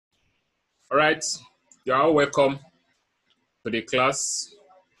All right, you are all welcome to the class.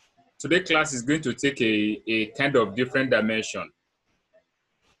 Today's class is going to take a kind of different dimension.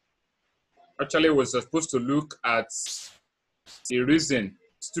 Actually, we're supposed to look at the reason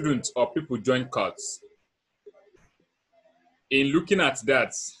students or people join cults. In looking at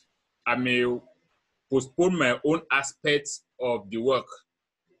that, I may postpone my own aspects of the work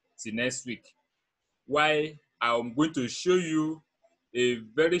till next week. Why I'm going to show you a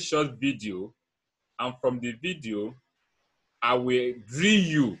very short video, and from the video, I will drill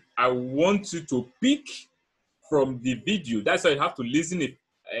you. I want you to pick from the video. That's why you have to listen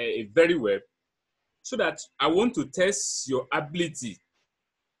it very well, so that I want to test your ability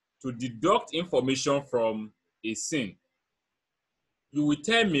to deduct information from a scene. You will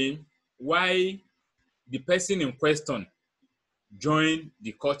tell me why the person in question joined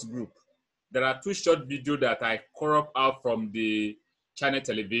the cult group. There are two short videos that I crop out from the channel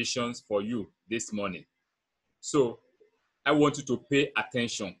televisions for you this morning. So I want you to pay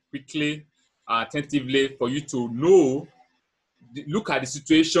attention quickly, attentively, for you to know, look at the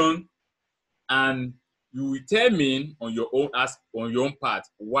situation, and you will tell me on your own part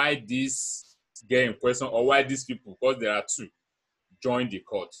why this guy in question or why these people, because there are two, join the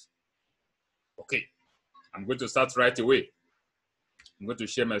cult. Okay, I'm going to start right away. I'm going to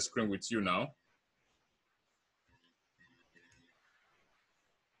share my screen with you now.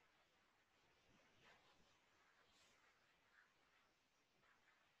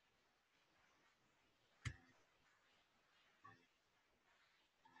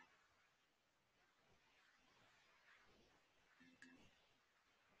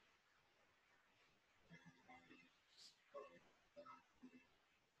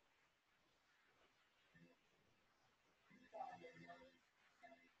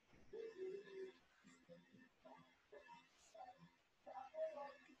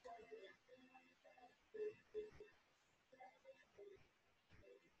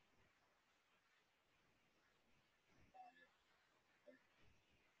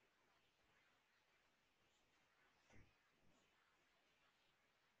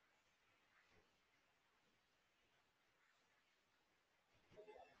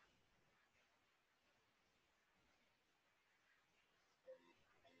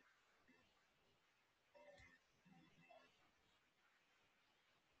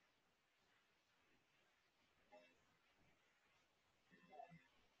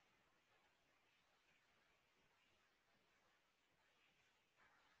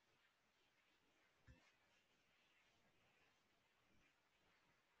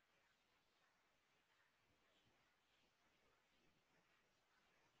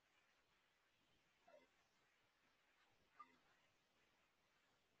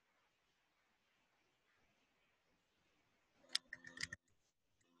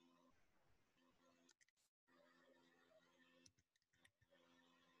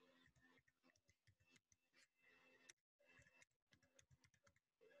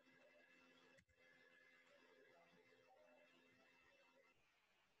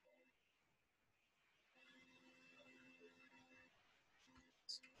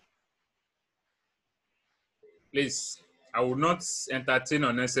 Please, I will not entertain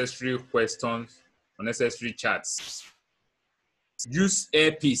unnecessary questions, unnecessary chats. Use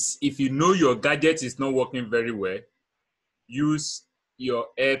earpiece. If you know your gadget is not working very well, use your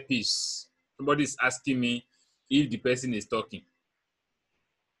earpiece. Somebody is asking me if the person is talking.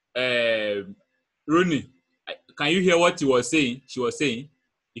 Ronnie, can you hear what he was saying? She was saying,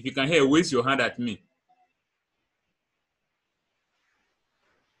 if you can hear, raise your hand at me.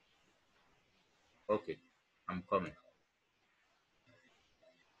 Okay, I'm coming.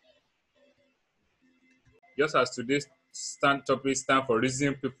 Just as today's topic stand for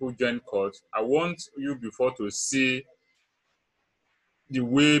reason people join cults, I want you before to see the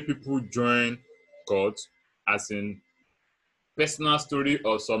way people join cults, as in personal story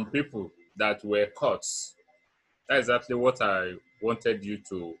of some people that were cults. That's exactly what I wanted you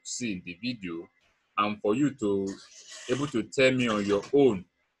to see in the video, and for you to able to tell me on your own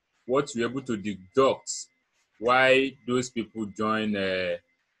what you're able to deduct why those people join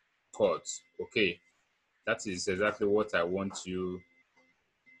cults. Okay, that is exactly what I want you.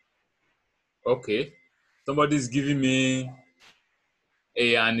 Okay, somebody's giving me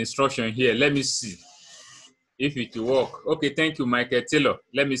an instruction here. Let me see if it will work. Okay, thank you, Michael Taylor.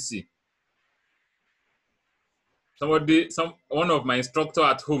 Let me see. One of my instructor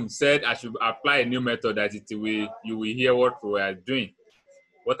at home said I should apply a new method that you will hear what we are doing,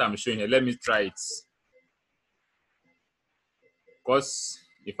 what I'm showing here. Let me try it. Because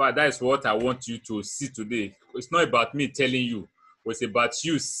in fact, that is what I want you to see today. It's not about me telling you, it's about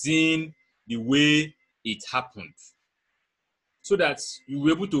you seeing the way it happened, so that you will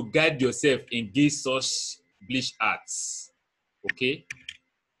be able to guide yourself against such bleach acts. Okay?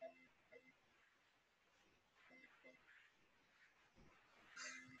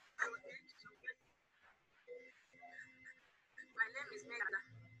 My name is Megana.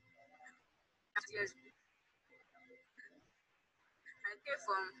 Yes, I came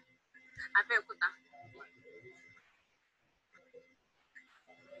from Abeokuta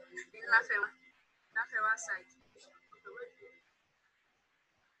in Lafewa side.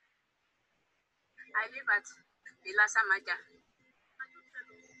 I live at Ilasa Maja.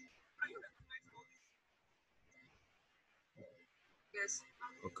 Yes.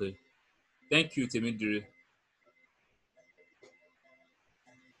 Okay. Thank you, Temidire.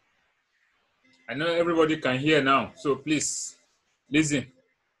 I know everybody can hear now, so please listen.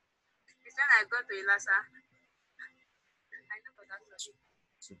 It's when I go to Ilasa, I know Brother Sadiq.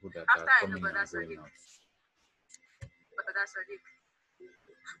 People that After are I know coming Brother and going Sadiq, out. Brother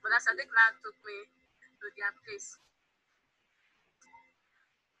Sadiq now took me to their place.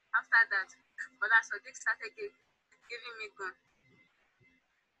 After that, Brother Sadiq started giving me gun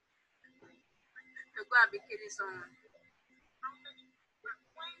to go and be killing someone.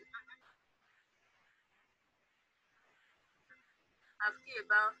 I've killed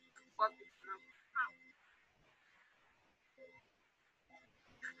about 4 people now.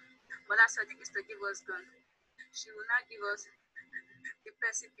 Brother Sadiq used to give us gun. She will not give us the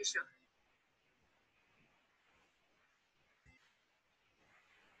person picture.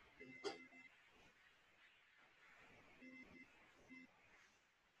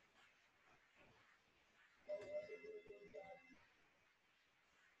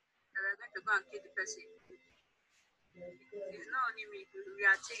 And we're going to go and kill the person. It's not only me, we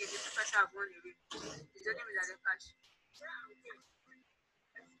are taking the two person have won away. It's only me that they catch. I've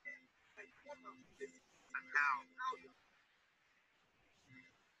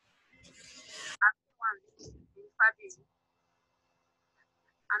seen one in Fabi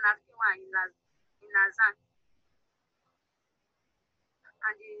and I've seen one in Azan.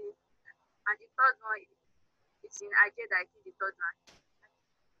 And the third one is in Ajeda, I think the third one.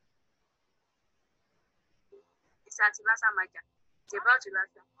 It's at Ilasa Maja. It's about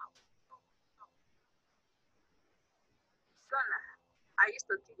Ilasa. Gun, I used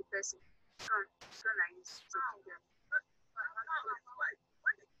to kill the person. Gun I used to kill them.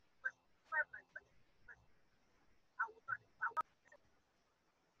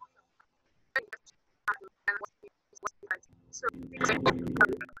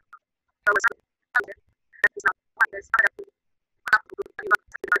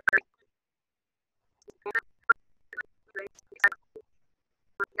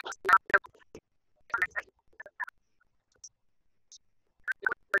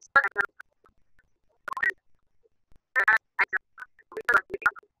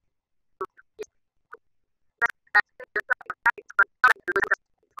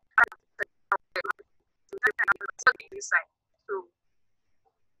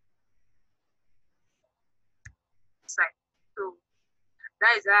 So so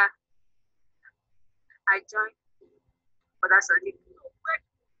that is how I joined Brother Sadiq.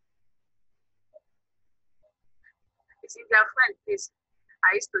 It's in their friend place.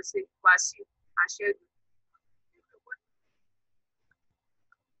 I used to say Wasiu and Shegun.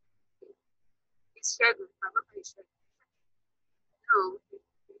 It's Shegun. My brother is Shegun. No, she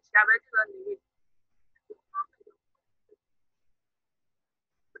already run away.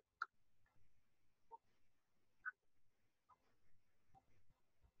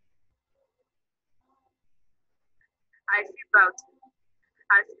 I feel bad.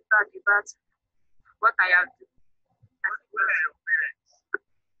 I feel bad about what I have done.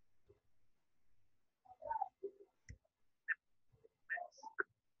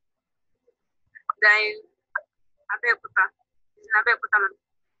 Then Abeokuta. It's in Abeokuta.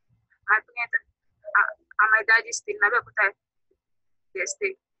 My parents and my daddy stay in Abeokuta. They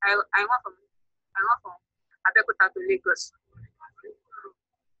stay. I went from Abeokuta to Lagos.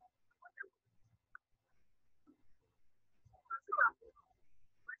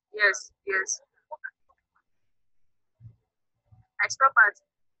 Yes, yes. I stopped at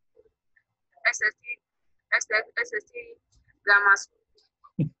SST SST Grammar School.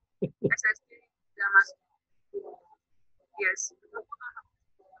 SST Grammar School. Yes.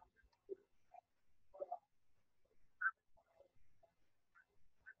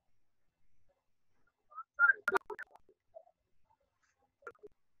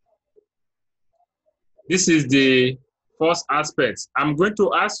 This is the first aspect. I'm going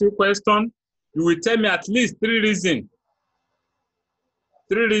to ask you a question. You will tell me at least 3 reasons.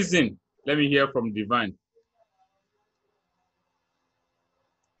 3 reasons Let me hear from Divine.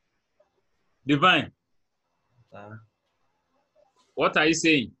 Divine, what are you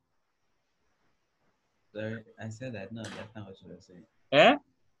saying? Sorry, I said I didn't understand what she was saying. Eh?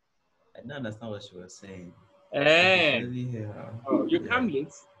 I didn't understand what she was saying. I could Eh? barely hear her. Oh, you Yeah. come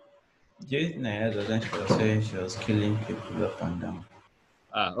late. The only thing I heard was when she was saying she was killing people up and down.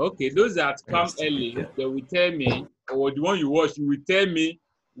 Ah, okay. Those that Very come stupid early, girl. they will tell me, or the one you watch, you will tell me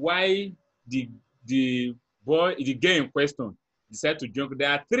why the boy, the girl in question, decided to jump.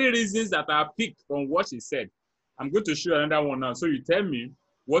 There are 3 reasons that I picked from what she said. I'm going to show you another one now. So you tell me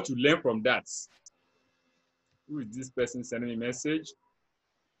what you learn from that. Who is this person sending me a message?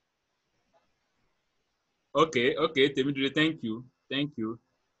 Okay, Temidure, thank you.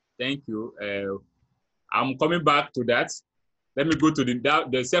 I'm coming back to that. Let me go to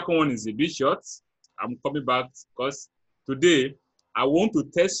the second one is a bit short. I'm coming back because today I want to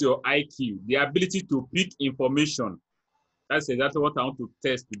test your IQ, the ability to pick information. That's exactly what I want to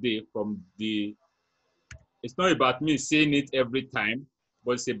test today from the, it's not about me saying it every time,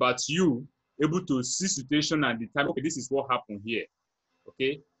 but it's about you able to see situation and determine, okay, this is what happened here.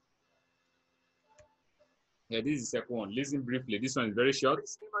 Okay. Yeah, this is the second one. Listen briefly. This one is very short.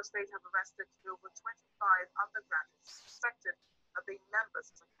 Imo State have arrested over 25 undergraduates suspected of being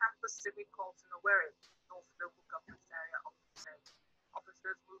members of a campus civic cult in Owerri, North Local Government area of the state.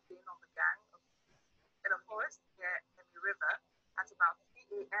 Officers moved in on the gang in a forest near Emi River at about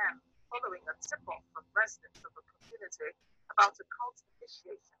 3 a.m. following a tip-off from residents of the community about a cult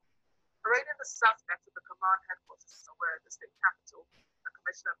initiation. Parading the suspect at the command headquarters in Owerri, the state capital, the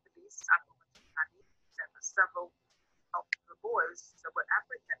Commissioner of Police, Admiral said that several of the boys that were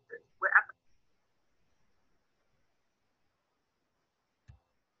apprehended were apprehended.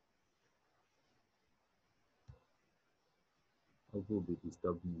 I will be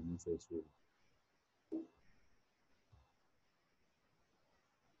disturbing unnecessarily.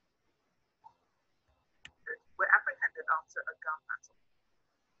 Were apprehended after a gun battle.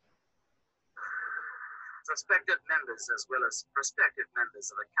 Suspected members as well as prospective members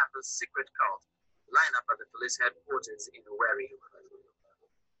of a campus secret cult line up at the police headquarters in Owerri.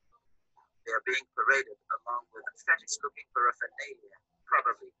 They are being paraded along with fetish-looking paraphernalia,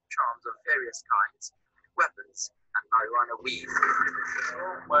 probably charms of various kinds, weapons, and marijuana weed. The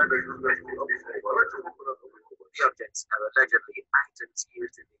objects are allegedly items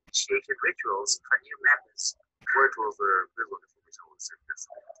used in initiation rituals for new members. Word was very wonderful, which I was saying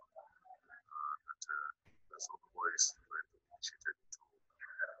this. That's all the boys were initiated into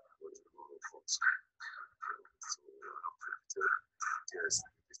what the world folks. So, yes,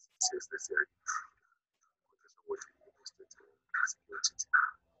 this year, what you posted security.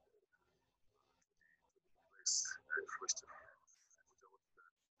 First,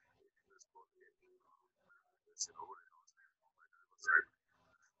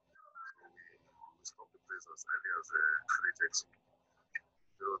 stop the place as early as 3:30.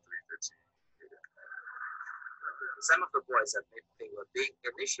 Some of the boys admit they were being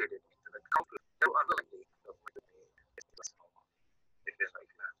initiated into the conflict so unwillingly of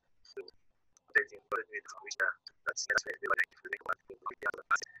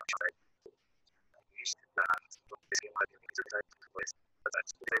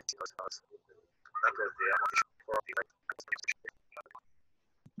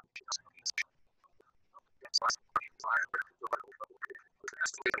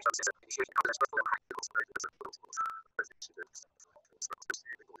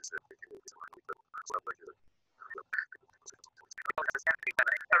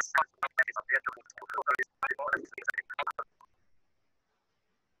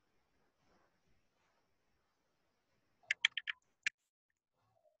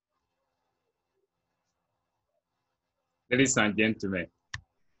Ladies and gentlemen,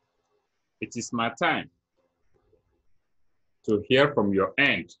 it is my time to hear from your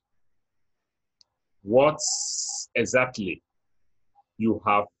end what exactly you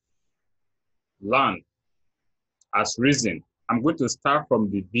have learned as reason. I'm going to start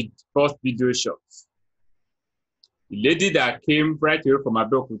from the first video shot. The lady that came right here from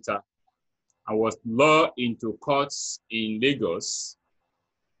Abeokuta and was lured into courts in Lagos.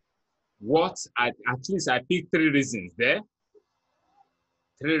 What at least I picked 3 reasons there.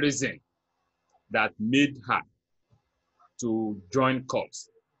 3 reasons that made her to join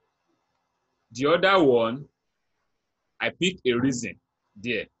courts. The other one, I picked a reason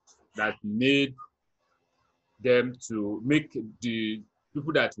there that made them to make the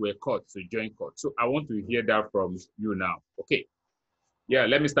people that were caught to join court. So I want to hear that from you now. Okay. Yeah,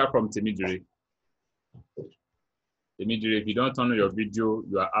 let me start from Temidure. Immediately, if you don't turn on your video,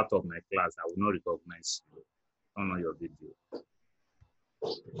 you are out of my class. I will not recognize you. Turn on your video.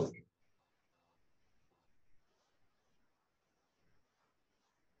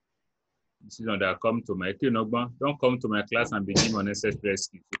 This is that come to my don't come to my class and begin unnecessary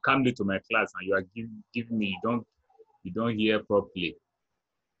excuse. You come late to my class and you are giving me, you don't hear properly.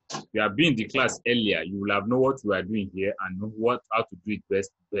 If you have been in the class earlier, you will have know what you are doing here and know how to do it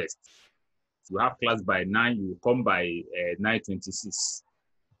best. You have class by 9, you will come by 9:26.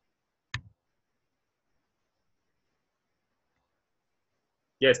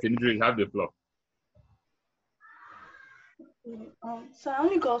 Yes, Temidre, you have the floor. So I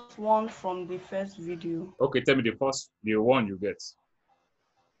only got one from the first video. Okay, tell me the one you get.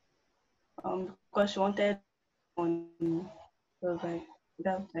 Because she wanted money. So like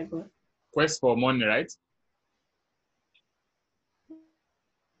that's what I got. Quest for money, right?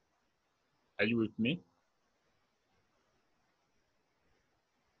 Are you with me?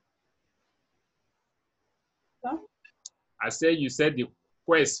 Huh? I said you said the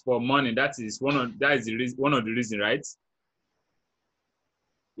quest for money. That is one of the reason, right?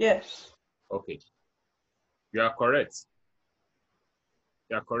 Yes. Okay. You are correct.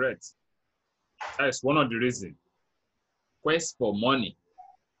 You are correct. That is one of the reasons. Quest for money.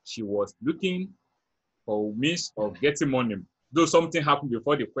 She was looking for means of getting money. Though something happened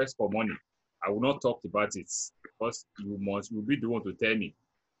before the quest for money, I will not talk about it because you will be the one to tell me.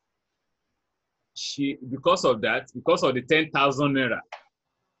 Because of the 10,000 naira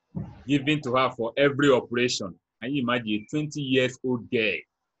given to her for every operation. Can you imagine a 20 years old girl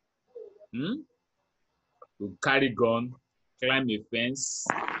to carry gun, climb a fence,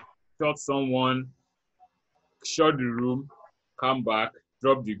 shot someone, shut the room, come back,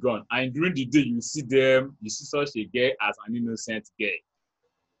 drop the gun. And during the day, you see such a girl as an innocent girl.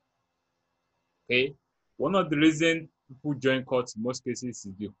 Okay? One of the reasons people join courts in most cases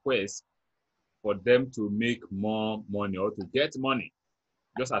is the quest for them to make more money or to get money,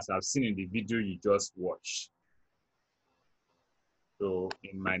 just as I've seen in the video you just watched. So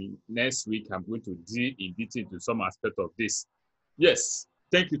in my next week, I'm going to dig in detail into some aspect of this. Yes,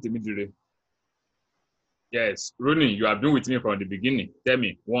 thank you, Temidire. Yes, Rooney, you have been with me from the beginning. Tell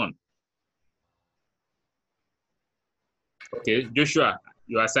me, one. Okay, Joshua,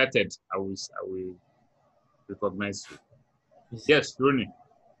 you are cited. I will recognize you. Yes, Rooney.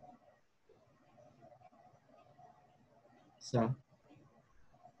 Sir,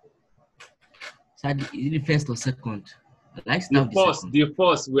 the first or second? The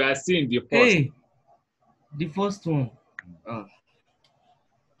first. We are seeing the first. Hey, the first one. So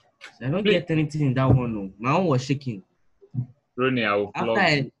I don't get anything in that one. No. My own was shaking. Rooney, I will flog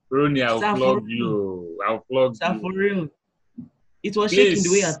you. Rooney, I will flog you. I will flog you. For real. It was shaking the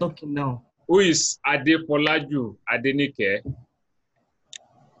way you're talking now. Who is Adefolaju Adenike?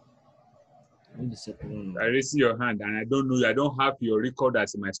 The second one. I raise your hand and I don't know you. I don't have your record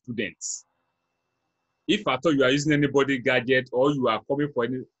as my students. If I thought you are using anybody gadget or you are coming for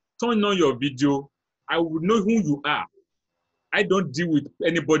any, turn on your video. I would know who you are. I don't deal with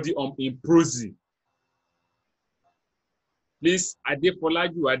anybody in prosy. Please,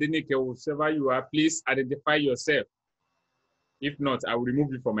 Adefolaju Adenike, whoever you are, please identify yourself. If not, I will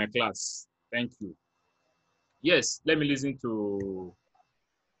remove you from my class. Thank you. Yes, let me listen to.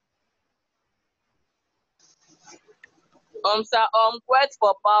 Sir, quest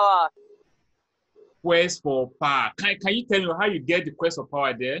for power. Quest for power. Can you tell me how you get the quest for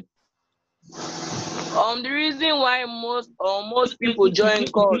power there? The reason why most people join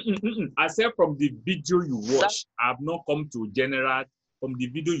cult. I said from the video you watch. I have not come to general from the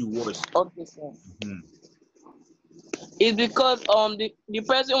video you watch. Okay, sir. It's because the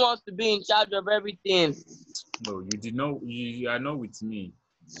person wants to be in charge of everything. No, you did not. You are not with me.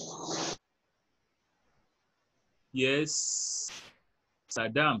 Yes,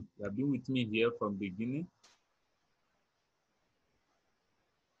 Saddam, you have been with me here from the beginning.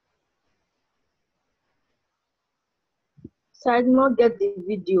 So I did not get the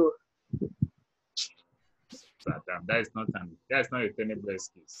video. Saddam, that is not a tenable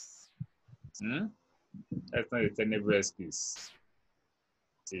excuse. That's not a tenable excuse.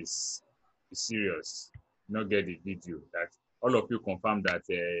 It's serious. You not get the video. That all of you confirm that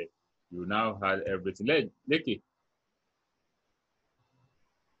you now had everything. Leki.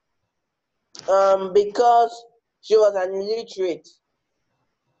 Because she was an illiterate.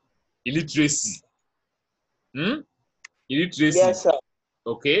 Illiteracy. Illiteracy. Yes, sir.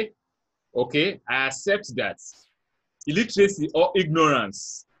 Okay. I accept that. Illiteracy or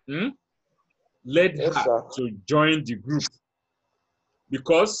ignorance led her to join the group.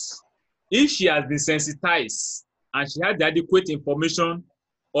 Because if she has been sensitized and she had the adequate information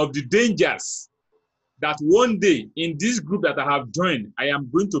of the dangers that one day in this group that I have joined, I am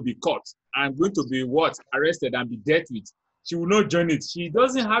going to be caught. I'm going to be what? Arrested and be dealt with. She will not join it. She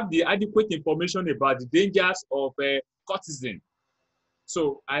doesn't have the adequate information about the dangers of cultism.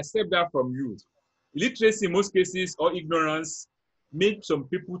 So I accept that from you. Illiteracy in most cases or ignorance made some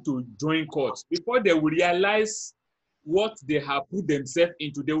people to join cults. Before they will realize what they have put themselves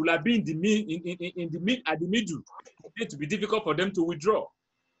into, they will have been at the middle. It will be difficult for them to withdraw.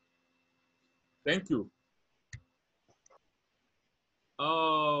 Thank you.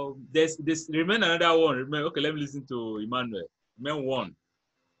 There's remain another one. Okay, let me listen to Emmanuel. Remain one.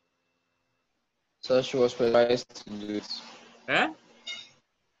 So she was pressurized to do it. Eh?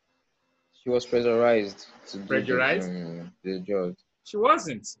 She was pressurized to do Pressurized? The job. She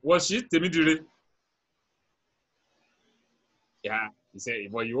wasn't. Was she? Temidire? Yeah, he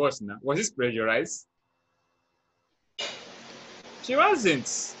said, but you was now. Was this pressurized? She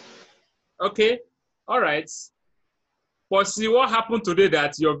wasn't. Okay, all right. But see what happened today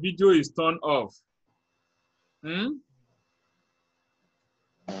that your video is turned off.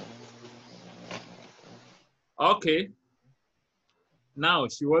 Okay. Now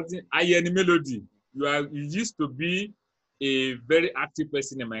she wasn't. Ayeni Melody. You used to be a very active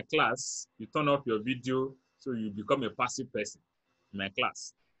person in my class. You turn off your video, so you become a passive person in my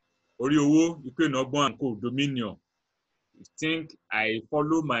class. Oriowo, Dominion. You think I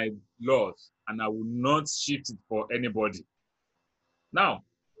follow my laws and I will not shift it for anybody. Now,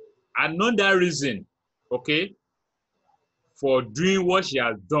 another reason, okay, for doing what she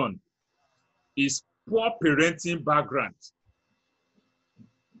has done is poor parenting background.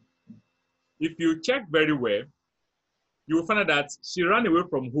 If you check very well, you will find out that she ran away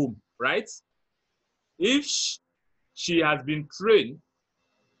from home, right? If she has been trained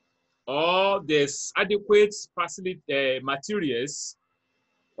or there's adequate facility, materials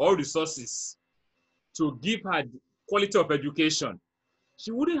or resources to give her quality of education,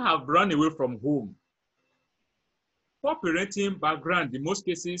 she wouldn't have run away from home. Poor parenting background, in most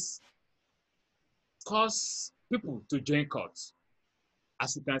cases, cause people to join cults.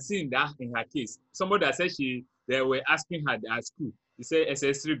 As you can see in her case, somebody that said they were asking her at school, they said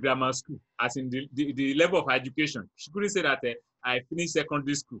SS3 grammar school, as in the level of education. She couldn't say that I finished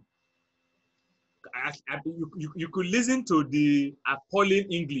secondary school. You could listen to the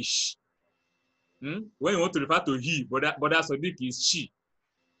appalling English. When you want to refer to he, but that Sadiq is she.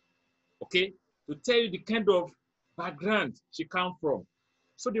 Okay? To tell you the kind of background she came from.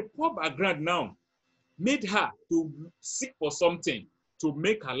 So the poor background now made her to seek for something to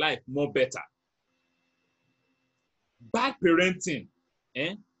make her life more better. Bad parenting,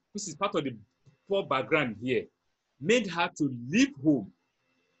 this is part of the poor background here, made her to leave home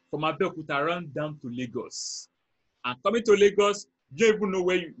from Abeokuta run down to Lagos. And coming to Lagos, you don't even know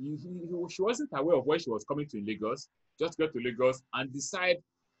where she wasn't aware of where she was coming to in Lagos. Just got to Lagos and decide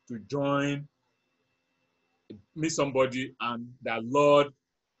to meet somebody, and that Lord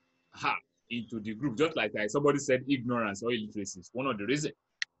her into the group, just like somebody said, ignorance or illiteracy is one of the reasons.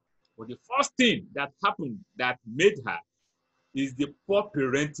 But the first thing that happened that made her is the poor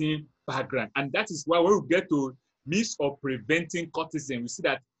parenting background. And that is why when we get to means of preventing cultism, we see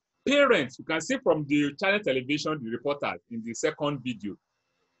that parents, you can see from the channel television, the reporter in the second video,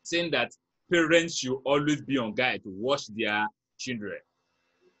 saying that parents should always be on guard to watch their children.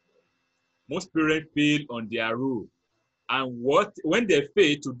 Most parents fail on their role. And when they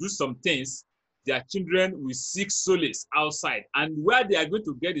fail to do some things, their children will seek solace outside. And where they are going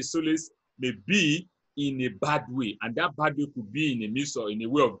to get the solace may be in a bad way. And that bad way could be in a midst or in a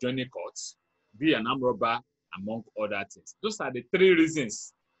way of joining cults, be an armed robber, among other things. Those are the three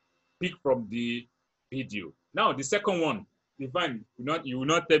reasons picked from the video. Now, the second one, Divine, you will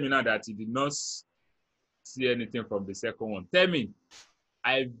not tell me now that you did not see anything from the second one. Tell me,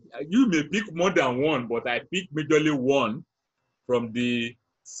 you may pick more than one, but I picked majorly one from the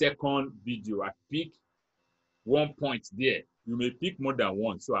second video. I picked 1 point there. You may pick more than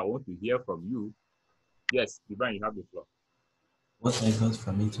one, so I want to hear from you. Yes, Divine, you have the floor. What I got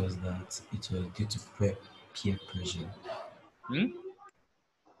from it was that it was due to peer pressure.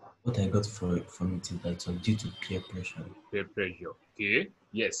 What I got from it is that it was due to peer pressure. Peer pressure. Okay.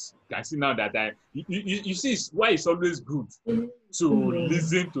 Yes. You can see now that you see why it's always good to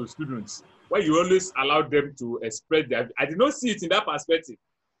listen to students. Why you always allow them to express their. I did not see it in that perspective.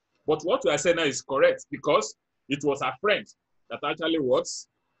 But what we are saying now is correct, because it was a friend that actually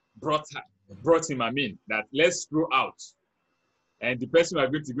brought him, that let's throw out. And the person we are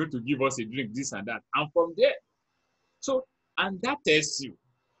going to give us a drink, this and that. And from there. So, and that tells you,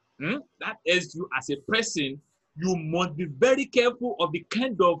 as a person you must be very careful of the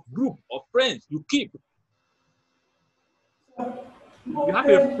kind of group of friends you keep. You have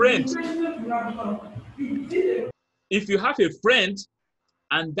a friend. If you have a friend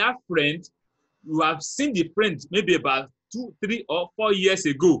and that friend, you have seen the friend maybe about 2, 3, or 4 years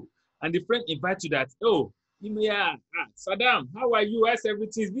ago, and the friend invites you that, oh, yeah, Saddam, how are you? How's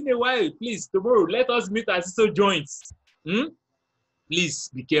everything? It's been a while. Please, tomorrow, let us meet at so joints. Please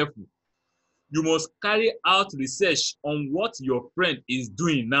be careful. You must carry out research on what your friend is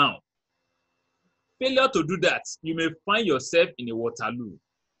doing now. Failure to do that, you may find yourself in a Waterloo.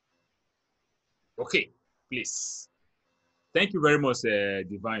 Okay, please. Thank you very much,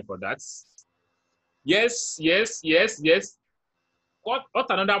 Divine, for that. Yes. What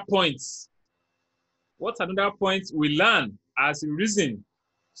another point? What another point we learn as a reason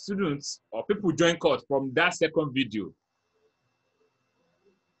students or people join court from that second video?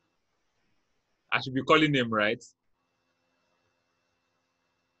 I should be calling him, right?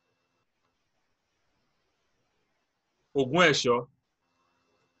 Ogunesho.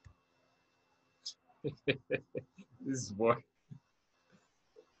 This boy.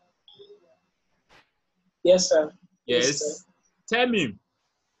 Yes, sir. Yes. Sir. Tell me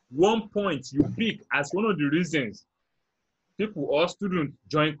one point you pick as one of the reasons people or students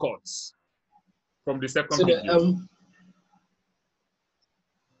join courts from the second video.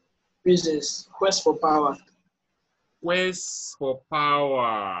 Reasons. Quest for power. Quest for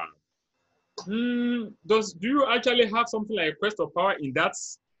power. Do you actually have something like a quest for power in that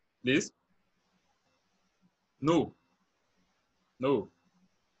list? No.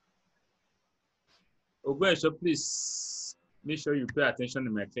 Ogunesho, please make sure you pay attention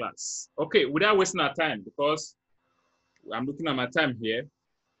in my class. Okay, without wasting our time, because I'm looking at my time here.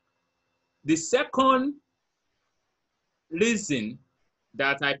 The second reason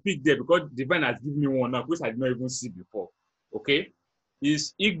that I picked there, because Divine has given me one up, which I did not even see before, okay,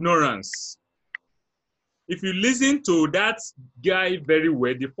 is ignorance. If you listen to that guy very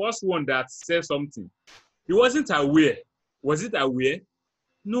well, the first one that said something, he wasn't aware. Was it aware?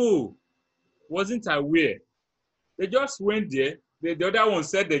 No, wasn't aware. They just went there. The other one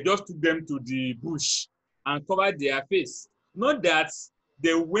said they just took them to the bush and covered their face. Not that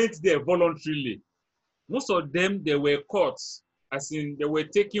they went there voluntarily. Most of them, they were caught, as in they were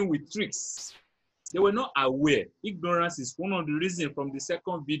taken with tricks. They were not aware. Ignorance is one of the reasons from the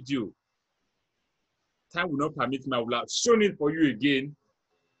second video. Time will not permit me. I will have shown it for you again.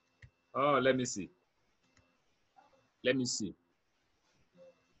 Oh, let me see.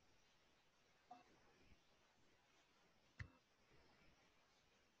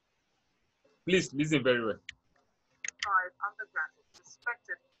 Please listen very well. 5 undergraduates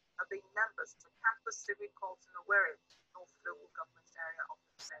suspected of being members of the campus civic cult in Owerri, North Local Government Area of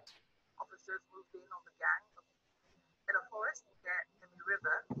the state. Officers moved in on the gang in a forest near Emi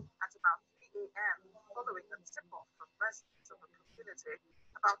River at about 3 a.m. following a tip-off from residents of the community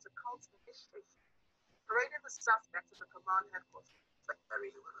about a cult initiation. Parading the suspect to the command headquarters.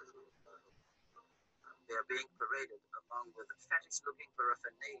 They are being paraded along with fetish-looking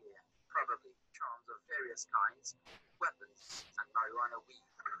paraphernalia, probably charms of various kinds, weapons, and marijuana weed.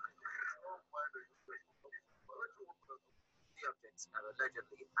 The objects are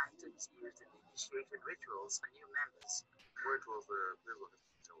allegedly items used in the initiation rituals for new members. Rituals were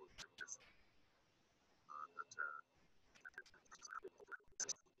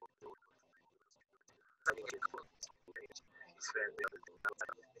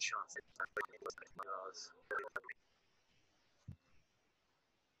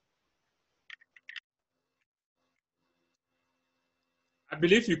I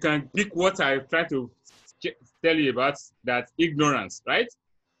believe you can pick what I try to tell you about, that ignorance, right?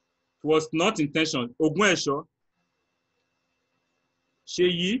 It was not intentional. Ogunesho,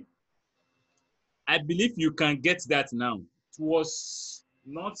 Sheyi, I believe you can get that now. It was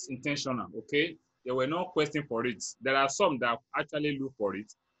not intentional, okay? There were no questions for it. There are some that actually look for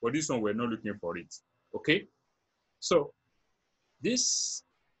it, but this one we're not looking for it, okay? So this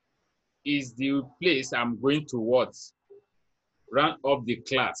is the place I'm going to round up the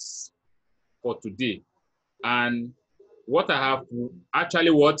class for today. And what I have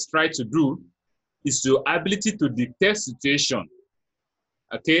actually tried to do is the ability to detect situation,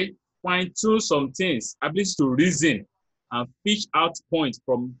 okay? Fine-tune some things, ability to reason and fish out points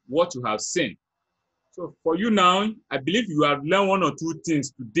from what you have seen. So for you now, I believe you have learned one or two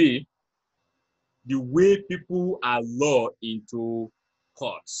things today, the way people are lured into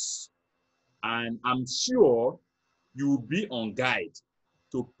courts. And I'm sure you will be on guide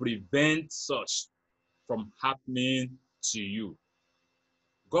to prevent such from happening to you.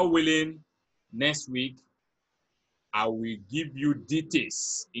 God willing, next week, I will give you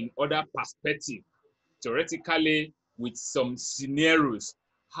details in other perspective, theoretically with some scenarios,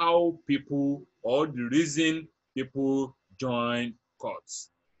 how people or the reason people join courts.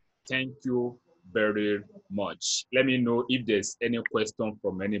 Thank you very much. Let me know if there's any question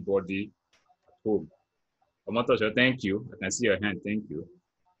from anybody at home. Omotosho, thank you. I can see your hand. Thank you.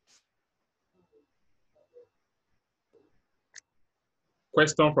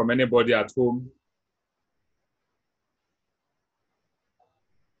 Question from anybody at home?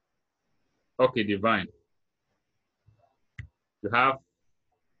 Okay, Divine. You have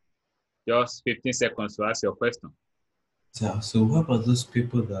just 15 seconds to ask your question. Yeah, so what about those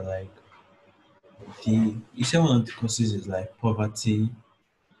people that like you said one of the causes is like poverty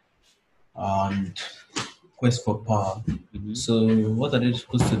and quest for power. So what are they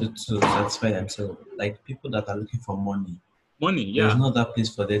supposed to do to satisfy themselves? Like people that are looking for money. Money, yeah. There's not that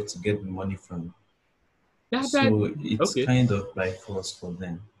place for them to get the money from. So it's kind of like force for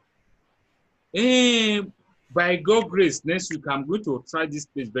them. By God's grace, next week I'm going to try this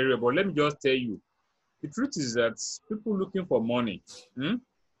place very well. But let me just tell you, the truth is that people looking for money,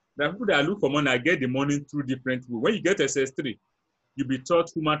 there are people that look for money and get the money through different ways. When you get SS3, you'll be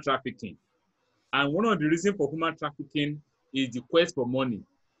taught human trafficking. And one of the reasons for human trafficking is the quest for money.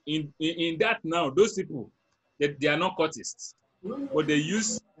 In that now, those people, they are not cultists, but they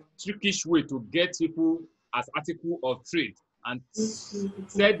use trickish way to get people as article of trade and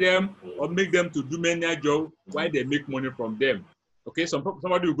sell them or make them to do many jobs while they make money from them. Okay,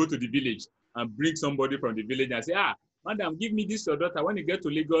 somebody will go to the village and bring somebody from the village and say, madam, give me this your daughter. When you get to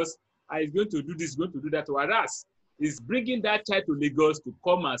Lagos, is going to do this, going to do that. Whereas is bringing that child to Lagos to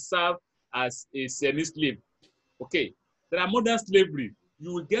come and serve as a semi-slave. Okay, there are modern slavery.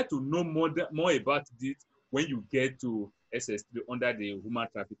 You will get to know more about this when you get to SS3 under the human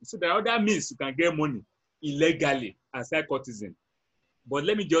trafficking. So there are other means you can get money illegally aside cultism. But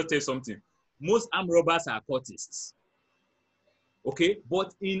let me just tell you something. Most armed robbers are cultists. Okay,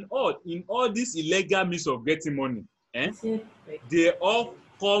 but in all these illegal means of getting money, they all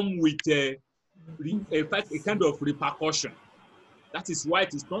come with a kind of repercussion. That is why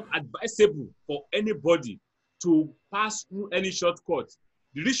it is not advisable for anybody to pass through any shortcut.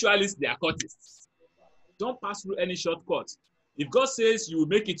 The ritualists, they are cultists. Don't pass through any shortcut. If God says you will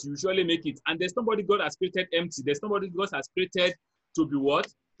make it, you surely make it. And there's somebody God has created empty. There's somebody God has created to be what?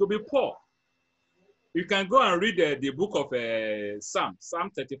 To be poor. You can go and read the book of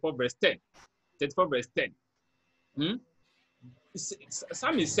Psalm 34 verse 10. 34 verse 10.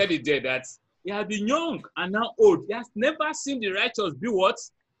 Psalmist said it there that he has been young and now old. He has never seen the righteous be what?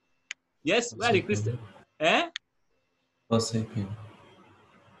 Yes, where the Christian? Forsaken.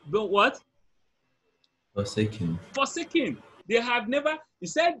 But what? Forsaken. Forsaken. They have never, he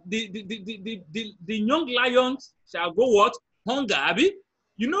said, the young lions shall go what? Hunger, Abi?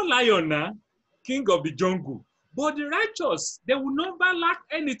 You know lion now, king of the jungle. But the righteous, they will never lack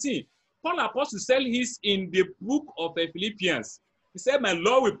anything. Paul Apostle said his in the book of Philippians. He said, my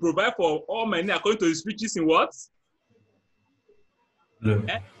Lord will provide for all my needs according to his riches in what?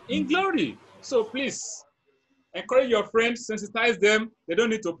 In glory. So please, encourage your friends, sensitize them. They don't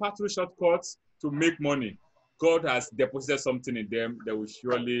need to pass through shortcuts to make money. God has deposited something in them that will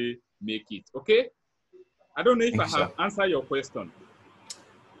surely make it. Okay? I don't know if I have answered your question.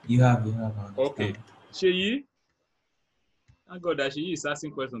 You have. Okay. Sheyi? Thank God that Sheyi is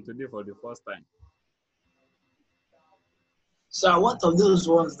asking questions today for the first time. So what of those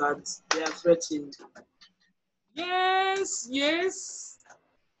ones that they are threatened? Yes.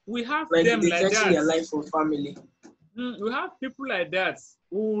 We have like them like that. Their life or family. We have people like that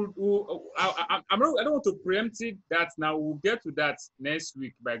I don't want to preempt it that now. We'll get to that next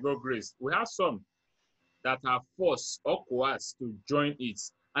week by God's grace. We have some that are forced or coerced to join it.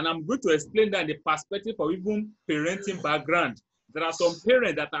 And I'm going to explain that in the perspective of even parenting background. There are some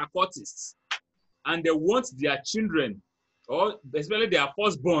parents that are cultists and they want their children, or especially their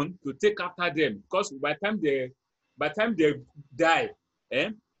firstborn, to take after them, because by the time they die,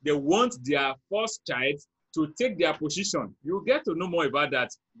 they want their first child to take their position. You'll get to know more about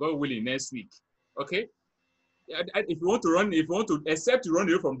that, God willing, next week. Okay? If you want to accept to run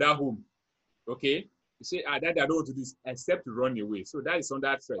away from that home, okay? You say, Dad, I don't want to do this, except to run away. So that is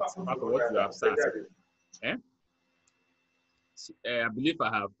under threat, part of what you have said. I believe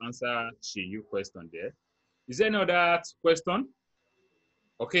I have answered your question there. Is there any other question?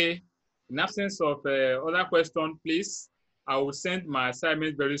 Okay. In absence of other question, please, I will send my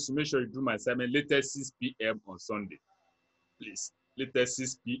assignment very soon. Make sure you do my assignment latest 6 p.m. on Sunday. Please, latest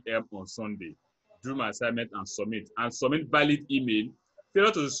 6 p.m. on Sunday. Do my assignment and submit. And submit valid email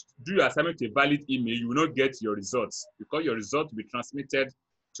failure to do your assignment to a valid email, you will not get your results because your results will be transmitted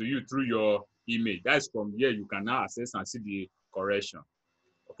to you through your email. That's from here you can now access and see the correction.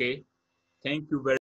 Okay, thank you very